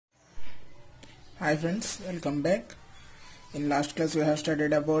Hi friends, welcome back. In last class we have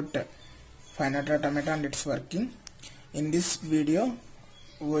studied about Finite Automata and its working. In this video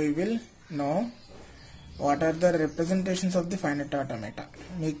we will know what are the representations of the Finite Automata.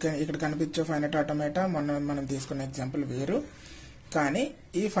 ఇక్కడ కనిపించే Finite Automata మనం తీసుకున్న example వేరు, కానీ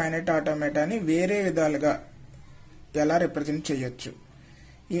ఈ Finite Automata ని వేరే విధాలుగా ఎలా రిప్రజెంట్ చేయొచ్చు.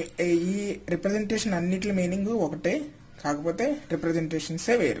 ఈ రిప్రజెంటేషన్ అన్నిటి మీనింగ్ ఒకటే, కాకపోతే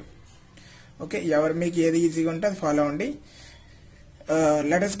రిప్రజెంటేషన్సే వేరు. ఓకే, ఎవరు మీకు ఏది ఈజీగా ఉంటే అది ఫాలో అవ్వండి.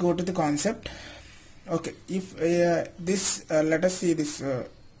 let us go to the concept. Okay, if this let us see this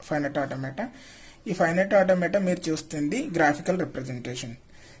Finite Automata. ఈ Finite Automata మీరు చూస్తుంది graphical representation.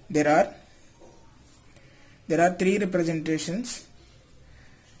 there are three representations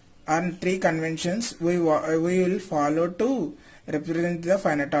and three conventions we will follow to represent the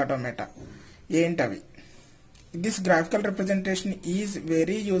Finite Automata. ఏంటవి? This graphical representation is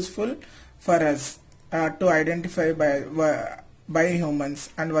very useful for us to identify by humans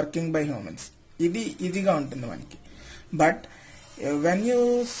and working by humans. ఇది ఈజీగా ఉంటుంది మనకి. But when you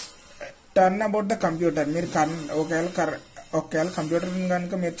turn about the computer, మీరు ఒకవేళ computer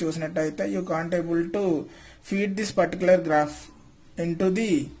కనుక మీరు చూసినట్టయితే you can't able to feed this particular graph in to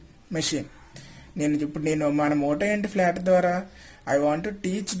the machine. నేను మన మోటో ఏంటి ఫ్లాట్ ద్వారా I want to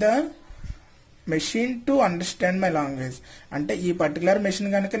teach the machine to understand my language. అంటే ఈ పర్టికులర్ మెషిన్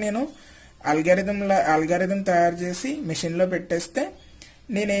కనుక నేను అల్గారిథం తయారు చేసి మెషిన్లో పెట్టేస్తే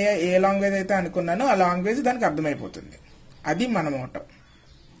నేను ఏ లాంగ్వేజ్ అయితే అనుకున్నానో ఆ లాంగ్వేజ్ దానికి అర్థమైపోతుంది. అది మన మోటో.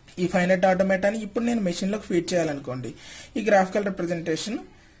 ఈ ఫైనైట్ ఆటోమేటాని ఇప్పుడు నేను మెషిన్లోకి ఫీడ్ చేయాలనుకోండి, ఈ గ్రాఫికల్ రిప్రజెంటేషన్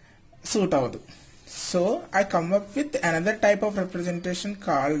సూట్ అవ్వదు. So I come up with another type of representation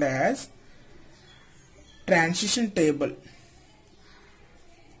called as transition table.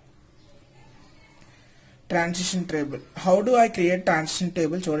 Transition table. How do I create transition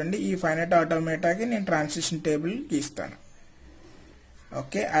table? చూడండి, ఈ ఫైనైట్ ఆటోమేటాకి నేను ట్రాన్సిషన్ టేబుల్ గీస్తాను.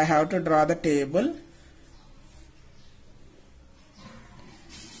 Okay, I have to draw the table.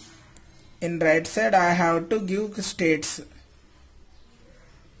 In right side I have to give states.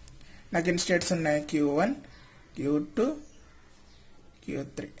 నాకు in states ఉన్నాయి, Q1, Q2,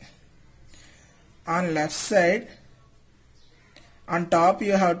 Q3. On left side on top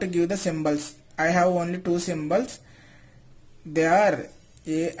you have to give the symbols. I have only two symbols, they are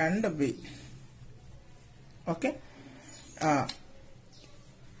A and B. Okay,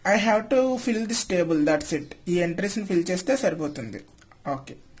 I have to fill this table, that's it. ఈ entries ని fill చేస్తే సరిపోతుంది.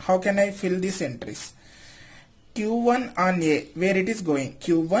 Okay, how can I fill these entries? Q1 on A, where it is going?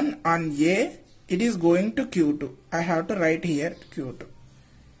 Q1 on A, it is going to Q2. I have to write here Q2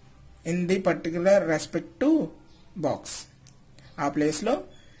 in the particular respect to box. ఆ ప్లేస్లో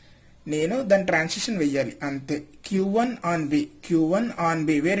నేను దాని transition వెయ్యాలి అంతే. Q1 on B, Q1 on B,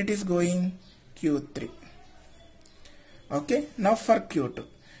 where it is going? Q3. Okay, now for Q2,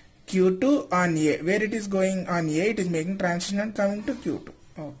 Q2 on A, where it is going? On A, it is making transition and coming to Q2.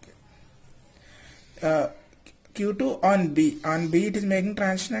 Okay, Q2 on B it is making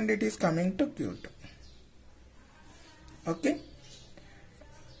transition and it is coming to Q2. Okay,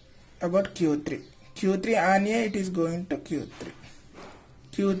 about Q3 on A, it is going to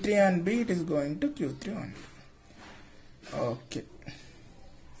Q3 on B, it is going to Q3 on B. Okay,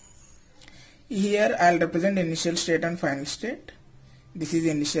 here I'll represent initial state and final state. This is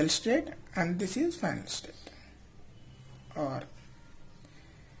initial state and this is final state. Or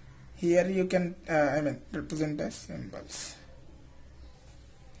here you can represent as symbols.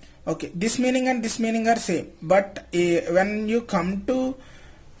 Okay, this meaning and this meaning are same, but when you come to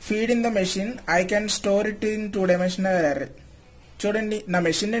feed in the machine, I can store it in two-dimensional array. చూడండి, నా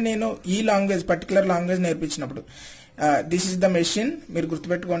machine నేను ఈ language particular language నేర్పించినప్పుడు this is the machine, మీరు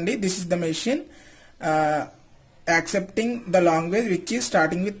గుర్తుపెట్టుకోండి, this is the machine accepting the language which is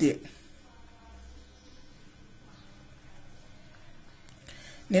starting with a.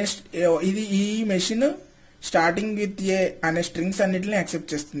 Next ఇది ఈ machine starting with a అనే strings అన్నిటిని యాక్సెప్ట్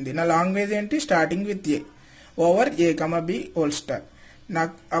చేస్తుంది. నా లాంగ్వేజ్ ఏంటి? Starting with a over A, B whole star.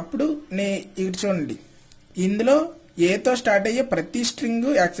 నాకు అప్పుడు ఇక్కడ చూడండి, ఇందులో ఏతో స్టార్ట్ అయ్యే ప్రతి స్ట్రింగ్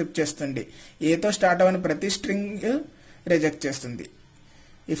యాక్సెప్ట్ చేస్తుంది, ఏతో స్టార్ట్ అవ్వని ప్రతి స్ట్రింగ్ రిజెక్ట్ చేస్తుంది.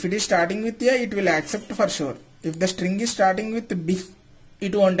 If it is starting with a, it will accept for sure. If the string is starting with B,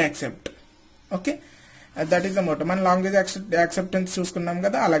 it won't accept. Okay, that is the motto. మన language acceptance చూసుకున్నాం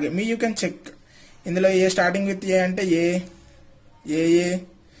కదా, అలాగే me you can check. ఇందులో ఏ starting with a అంటే ఏఏ,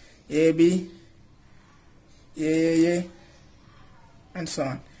 AB, ఏఏఏ and so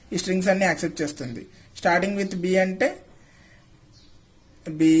on. ఈ strings అన్ని accept చేస్తుంది. స్టార్టింగ్ విత్ బి అంటే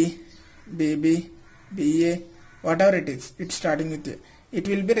B, BB, BA, what ever it is, it's starting with a. it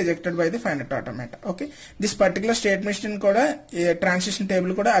will be rejected by the finite automata. Okay, this particular state machine kuda transition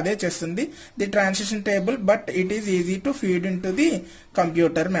table kuda ade chestundi, the transition table, but it is easy to feed into the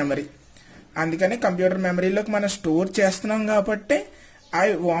computer memory. అందుకని computer మెమరీలోకి మనం store చేస్తున్నాం కాబట్టి I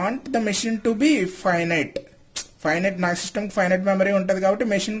want the machine to be finite. నా సిస్టమ్కి finite memory ఉంటుంది కాబట్టి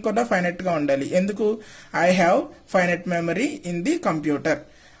machine కూడా finite గా ఉండాలి. ఎందుకు? I have finite memory in the computer.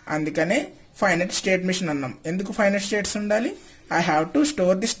 అందుకనే ఫైనైట్ స్టేట్ మెషిన్ అన్నాం. ఎందుకు ఫైనైట్ స్టేట్స్ ఉండాలి? I have to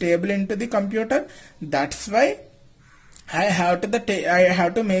store the stable in to the computer. That's why I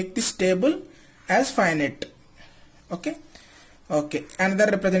have to make the stable as finite. Okay, another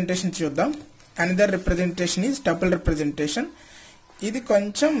representation చూద్దాం. Another representation is tuple representation. ఇది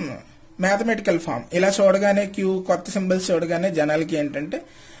కొంచెం mathematical form. ఇలా చూడగానే కొత్త symbols చూడగానే జనాలకి ఏంటంటే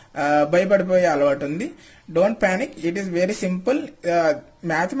భయపడిపోయే అలవాటు ఉంది. Don't panic, it is very simple.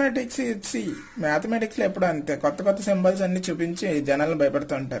 Mathematics లో ఎప్పుడు అంతే, కొత్త సింబల్స్ అన్ని చూపించి జనాలను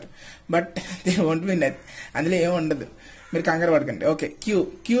భయపడుతూ ఉంటారు. But they won't be net, అందులో ఏమి ఉండదు, మీరు కంగారు పడకండి. Okay,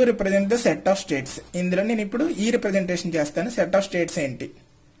 queue represent the set of states. ఇందులో నేను ఇప్పుడు ఈ రిప్రజెంటేషన్ చేస్తాను. సెట్ ఆఫ్ స్టేట్స్ ఏంటి?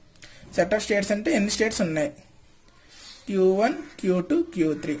 సెట్ ఆఫ్ స్టేట్స్ అంటే ఎన్ని స్టేట్స్ ఉన్నాయి? Q1, Q2,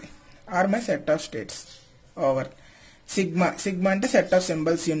 Q3 are my set of states over sigma అంటే set of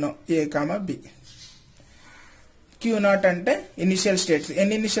symbols, you know, A, B. Q0 అంటే ఇనిషియల్ స్టేట్స్.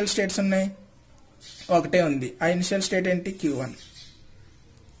 ఎన్ని ఇనిషియల్ స్టేట్స్ ఉన్నాయి? ఒకటే ఉంది. ఆ ఇనిషియల్ స్టేట్ ఏంటి? Q1.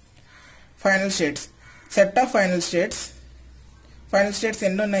 Final states, set of final states. Final states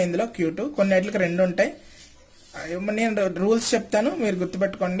ఎన్ని ఉన్నాయి ఇందులో? Q2. కొన్నిటికి 2 ఉంటాయి. నేను రూల్స్ చెప్తాను, మీరు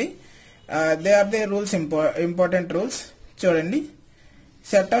గుర్తుపెట్టుకోండి. They are the rules, important rules. చూడండి,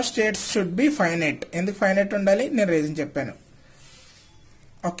 set of states should be finite. ఎందుకు ఫైనైట్ ఉండాలి? నేను రీజన్ చెప్పాను.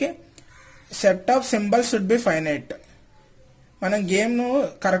 Okay, set of symbols should be finite. మనం గేమ్ ను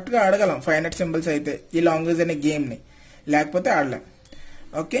కరెక్ట్ గా ఆడగలం ఫైనైట్ సింబల్స్ అయితే, ఈ లాంగ్వేజ్ అనే గేమ్ ని, లేకపోతే ఆడలేం.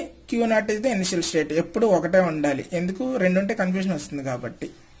 Okay, Q0 is the initial state. ఎప్పుడు ఒకటే ఉండాలి. ఎందుకు? 2 ఉంటే కన్ఫ్యూజన్ వస్తుంది కాబట్టి.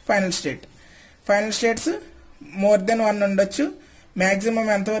 ఫైనల్ స్టేట్స్ మోర్ దెన్ 1 ఉండొచ్చు. మ్యాక్సిమం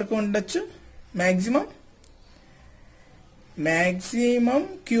ఎంతవరకు ఉండొచ్చు? మ్యాక్సిమం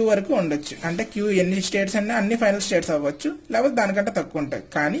Q వరకు ఉండొచ్చు. అంటే Q ఎన్ని స్టేట్స్ అన్నా అన్ని ఫైనల్ స్టేట్స్ అవ్వచ్చు, లేకపోతే దానికంటే తక్కువ ఉంటాయి.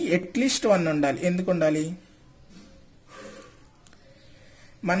 కానీ అట్లీస్ట్ 1 ఉండాలి. ఎందుకు ఉండాలి?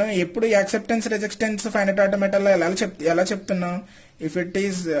 మనం ఎప్పుడు యాక్సెప్టెన్స్ రెసిస్టెన్స్ ఫైనైట్ ఆటోమేటాలో ఎలా చెప్తున్నాం? If it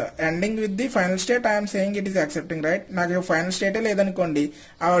is ending with the final state, I'm saying it is accepting, right? నాకు ఫైనల్ స్టేటే లేదనుకోండి,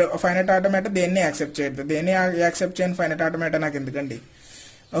 ఆ ఫైనైట్ ఆటోమేటా దేన్ని యాక్సెప్ట్ చేయదు. దేన్ని యాక్సెప్ట్ చేయని ఫైనైట్ ఆటోమేటా నాకు ఎందుకండి?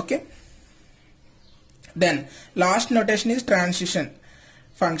 Okay, then last notation is transition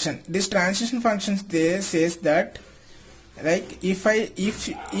function. This transition functions they says that like if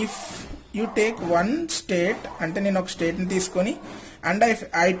you take one state, అంటే నేను ఒక స్టేట్ ని తీసుకొని and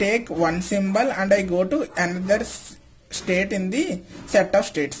I take one symbol and I go to another state in the set of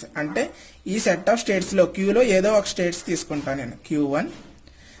states. అంటే ఈ set of states లో Q లో ఏదో ఒక స్టేట్స్ తీసుకుంటాను నేను. Q1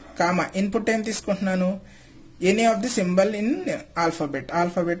 కామా ఇన్పుట్ ఏం తీసుకుంటున్నాను? Any of the symbol in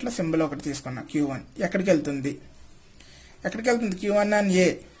alphabet లో సింబల్ ఒకటి తీసుకున్నా. Q1 ఎక్కడికి వెళ్తుంది? Q1 ఆన్ A,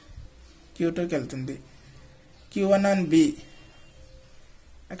 Q2కి వెళ్తుంది. Q1 ఆన్ B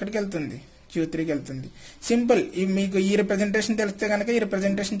ఎక్కడికి వెళ్తుంది? Q3కి వెళ్తుంది. సింపుల్. మీకు ఈ రిప్రజెంటేషన్ తెలిస్తే కనుక ఈ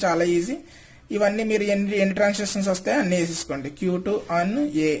రిప్రజెంటేషన్ చాలా ఈజీ. ఇవన్నీ మీరు ఎన్ని ట్రాన్సాక్షన్స్ వస్తాయో అన్ని వేసేసుకోండి. Q2 on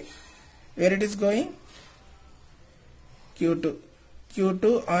A, wear it is going?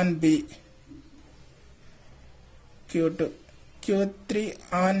 Q2 on B, Q3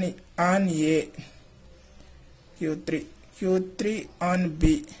 on A, Q3 on B,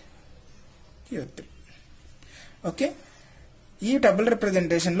 Q3. Okay, ఈ టబుల్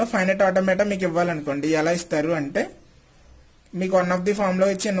రిప్రజెంటేషన్ లో ఫైనైట్ ఆటోమేటా మీకు ఇవ్వాలనుకోండి, ఎలా ఇస్తారు అంటే మీకు వన్ ఆఫ్ ది ఫామ్ లో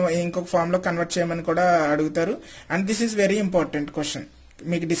ఇచ్చి ఇంకొక ఫామ్ లో కన్వర్ట్ చేయమని కూడా అడుగుతారు. And this is very important question.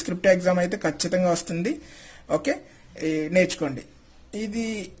 మీకు డిస్క్రిప్టివ్ ఎగ్జామ్ అయితే ఖచ్చితంగా వస్తుంది. ఓకే, నేర్చుకోండి. ఇది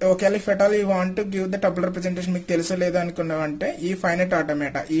ఒకవేళ if at all you want to give the టబుల్ representation మీకు తెలుసో లేదో అనుకున్నామంటే ఈ ఫైనైట్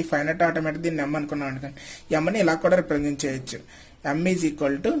ఆటోమేటా దీన్ని M అనుకున్నాం అనుకోండి, M ని ఇలా కూడా రిప్రజెంట్ చేయొచ్చు. M is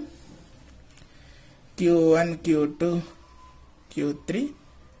equal to Q1, Q2, Q3,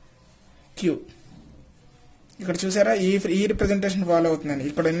 Q. ఇక్కడ చూసారా, ఈ రిప్రజెంటేషన్ ఫాలో అవుతున్నాను.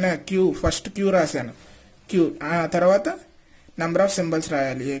 ఇక్కడ ఉన్న ఫస్ట్ Q రాశాను. తర్వాత నెంబర్ ఆఫ్ సింబల్స్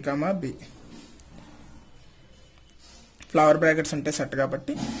రాయాలి, A, B. ఫ్లవర్ బ్రాకెట్స్ ఉంటాయి సెట్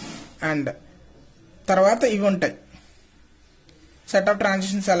కాబట్టి. అండ్ తర్వాత ఇవి ఉంటాయి. సెట్ ఆఫ్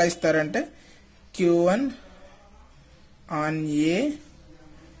ట్రాన్సిషన్స్ ఎలా ఇస్తారంటే Q1 on A,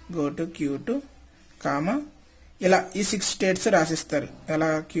 go to Q2, ఇలా ఈ 6 స్టేట్స్ రాసిస్తారు. ఎలా?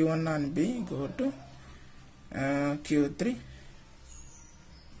 Q1 on B, go to Q3,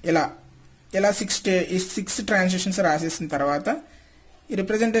 ఇలా 6 ట్రాన్సిషన్స్ రాసేసిన తర్వాత ఈ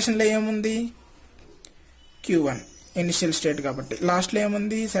రిప్రజెంటేషన్లో ఏముంది, Q1 ఇనిషియల్ స్టేట్ కాబట్టి. లాస్ట్లో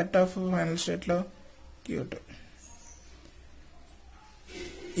ఏముంది, సెట్ ఆఫ్ ఫైనల్ స్టేట్లో Q2.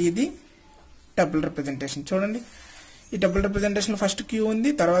 ఇది టపుల్ రిప్రజెంటేషన్. చూడండి, ఈ టపుల్ రిప్రజెంటేషన్ ఫస్ట్ Q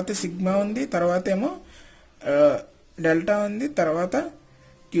ఉంది, తర్వాత సిగ్మా ఉంది, తర్వాత ఏమో డెల్టా ఉంది, తర్వాత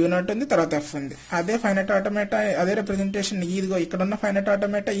Q0 ఉంది, తర్వాత F ఉంది. అదే ఫైనైట్ ఆటోమేటా అదే రిప్రజెంటేషన్ ఇదిగో ఇక్కడ ఉన్న ఫైనైట్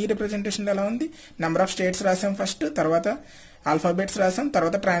ఆటోమేటా ఈ రిప్రజెంటేషన్ ఎలా ఉంది, నెంబర్ ఆఫ్ స్టేట్స్ రాసాం ఫస్ట్, తర్వాత ఆల్ఫాబెట్స్ రాసాం,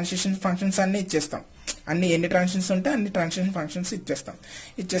 తర్వాత ట్రాన్సిషన్ ఫంక్షన్స్ అన్ని ఇచ్చేస్తాం. అన్ని ఎన్ని ట్రాన్సిషన్స్ ఉంటే అన్ని ట్రాన్సిషన్ ఫంక్షన్స్ ఇచ్చేస్తాం.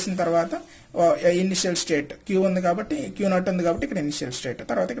 ఇచ్చేసిన తర్వాత ఇనిషియల్ స్టేట్ Q ఉంది కాబట్టి Q0 ఉంది కాబట్టి ఇక్కడ ఇనిషియల్ స్టేట్,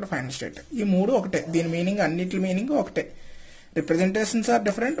 తర్వాత ఇక్కడ ఫైనల్ స్టేట్. ఈ మూడు ఒకటే, దీని మీనింగ్ అన్నిటి మీనింగ్ ఒకటే. Representations are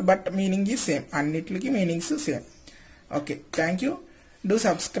different but meaning is same. అన్నిటికి meanings same. Okay, thank you. Do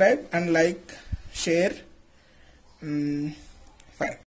subscribe and like, share. Fine.